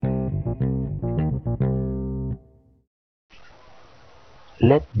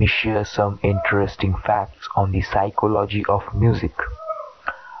Let me share some interesting facts on the psychology of music.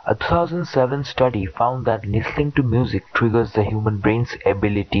 A 2007 study found that listening to music triggers the human brain's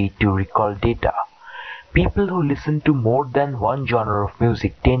ability to recall data. People who listen to more than one genre of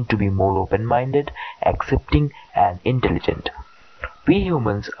music tend to be more open-minded, accepting, and intelligent. We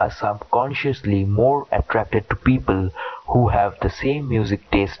humans are subconsciously more attracted to people who have the same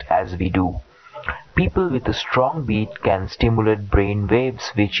music taste as we do. People with a strong beat can stimulate brain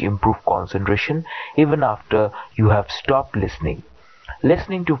waves which improve concentration even after you have stopped listening.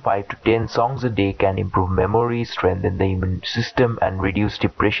 Listening to 5 to 10 songs a day can improve memory, strengthen the immune system, and reduce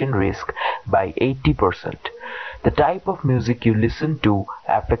depression risk by 80%. The type of music you listen to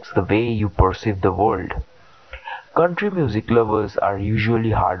affects the way you perceive the world. Country music lovers are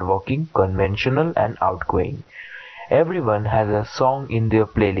usually hardworking, conventional, and outgoing. Everyone has a song in their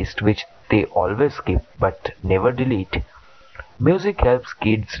playlist which they always skip but never delete. Music helps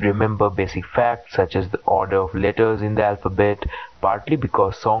kids remember basic facts such as the order of letters in the alphabet, partly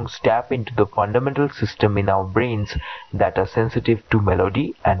because songs tap into the fundamental system in our brains that are sensitive to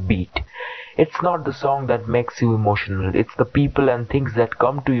melody and beat. It's not the song that makes you emotional, it's the people and things that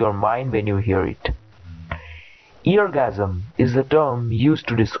come to your mind when you hear it. Eargasm is a term used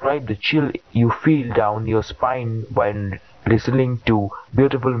to describe the chill you feel down your spine when listening to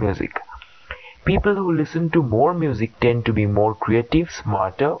beautiful music. People who listen to more music tend to be more creative,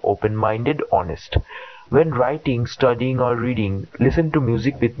 smarter, open-minded, honest. When writing, studying or reading, listen to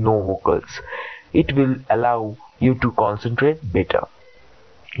music with no vocals. It will allow you to concentrate better.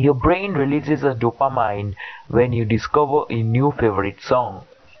 Your brain releases a dopamine when you discover a new favorite song.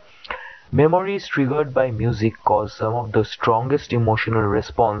 Memories triggered by music cause some of the strongest emotional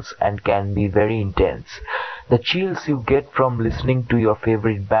response and can be very intense. The chills you get from listening to your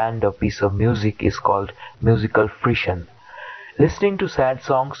favorite band or piece of music is called musical frisson. Listening to sad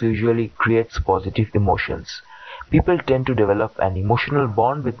songs usually creates positive emotions. People tend to develop an emotional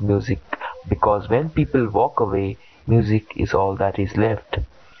bond with music because when people walk away, music is all that is left.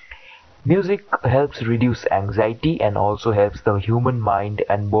 Music helps reduce anxiety and also helps the human mind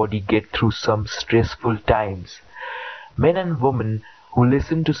and body get through some stressful times. Men and women who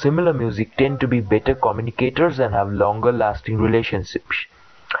listen to similar music tend to be better communicators and have longer lasting relationships.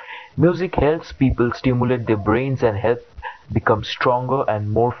 Music helps people stimulate their brains and help become stronger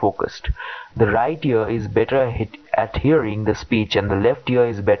and more focused. The right ear is better at hearing the speech and the left ear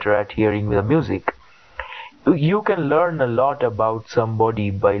is better at hearing the music. You can learn a lot about somebody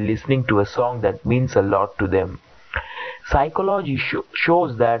by listening to a song that means a lot to them. Psychology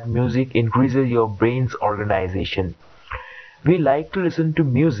shows that music increases your brain's organization. We like to listen to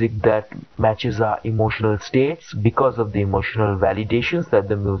music that matches our emotional states because of the emotional validations that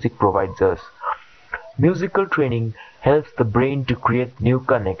the music provides us. Musical training helps the brain to create new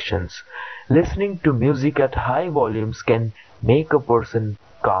connections. Listening to music at high volumes can make a person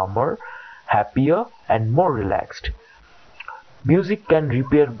calmer, happier, and more relaxed. Music can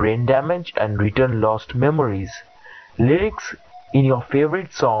repair brain damage and return lost memories. Lyrics in your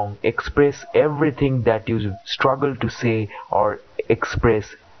favorite song express everything that you struggle to say or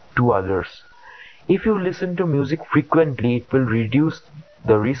express to others. If you listen to music frequently, it will reduce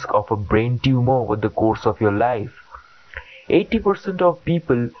the risk of a brain tumor over the course of your life. 80% of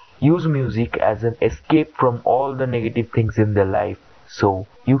people use music as an escape from all the negative things in their life. So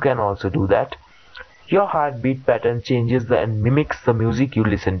you can also do that. Your heartbeat pattern changes and mimics the music you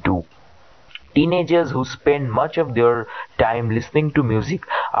listen to. Teenagers who spend much of their time listening to music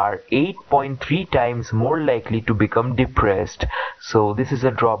are 8.3 times more likely to become depressed. So this is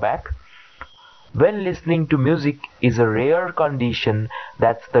a drawback. When listening to music is a rare condition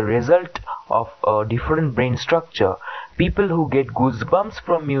that's the result of a different brain structure. People who get goosebumps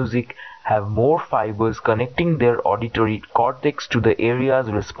from music have more fibers connecting their auditory cortex to the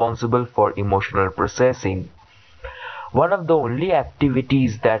areas responsible for emotional processing. One of the only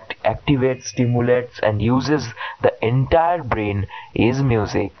activities that activates, stimulates, and uses the entire brain is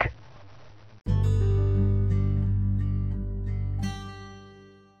music.